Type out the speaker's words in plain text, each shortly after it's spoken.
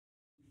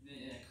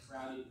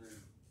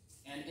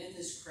And in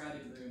this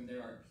crowded room,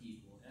 there are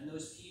people. And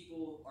those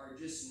people are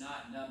just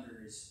not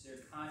numbers,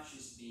 they're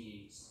conscious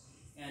beings.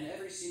 And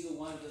every single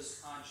one of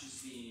those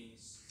conscious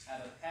beings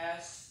have a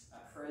past,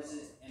 a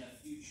present, and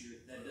a future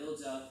that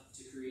builds up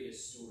to create a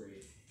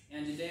story.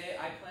 And today,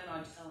 I plan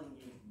on telling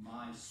you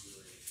my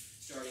story,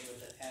 starting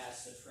with the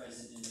past, the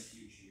present, and the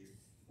future.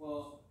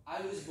 Well,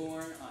 I was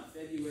born on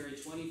February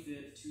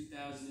 25th,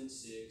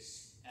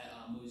 2006 at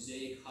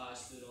Mosaic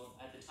Hospital.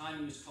 At the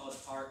time, it was called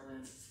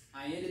Parkland.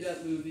 I ended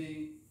up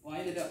living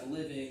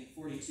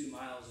 42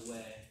 miles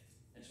away.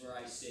 That's where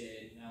I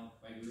stayed, now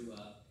I grew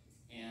up.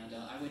 And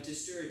I went to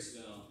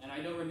Sturrocksville. And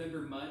I don't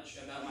remember much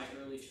about my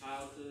early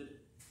childhood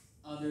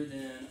other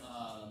than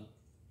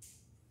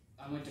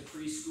I went to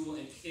preschool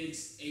and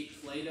kids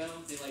ate Play-Doh.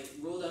 They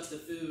rolled up the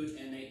food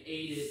and they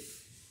ate it.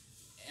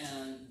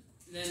 And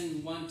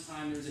then one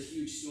time there was a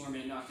huge storm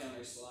and it knocked down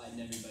their slide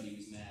and everybody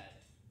was mad.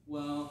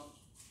 Well,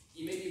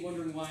 you may be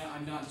wondering why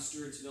I'm not in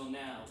Sturrocksville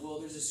now. Well,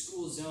 there's a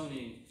school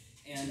zoning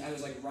and I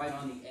was right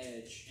on the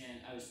edge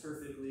and I was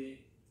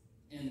perfectly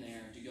in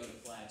there to go to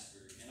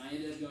Plattsburgh. And I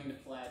ended up going to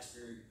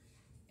Plattsburgh,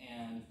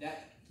 and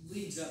that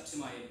leads up to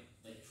my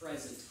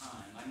present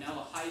time. I'm now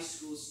a high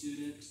school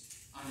student.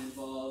 I'm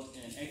involved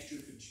in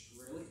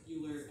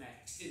extracurricular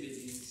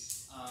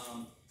activities.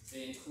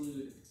 They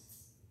include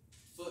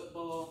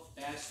football,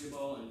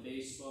 basketball, and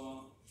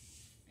baseball,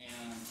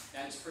 and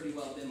that's pretty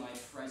well been my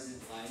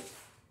present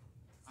life.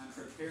 I'm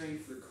preparing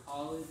for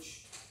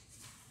college,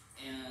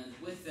 and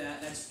with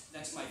that,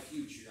 that's my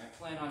future. I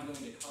plan on going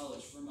to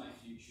college for my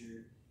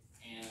future,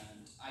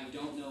 and I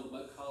don't know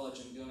what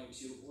college I'm going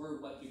to or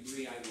what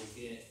degree I will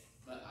get,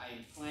 but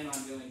I plan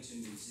on going to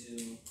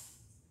Mizzou.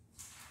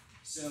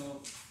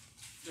 So,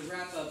 to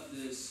wrap up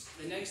this,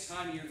 the next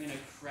time you're in a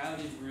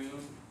crowded room,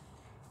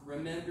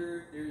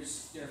 remember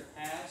their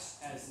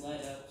past has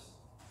led up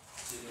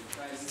to their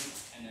present,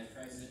 and their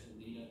present will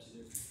lead up to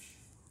their future.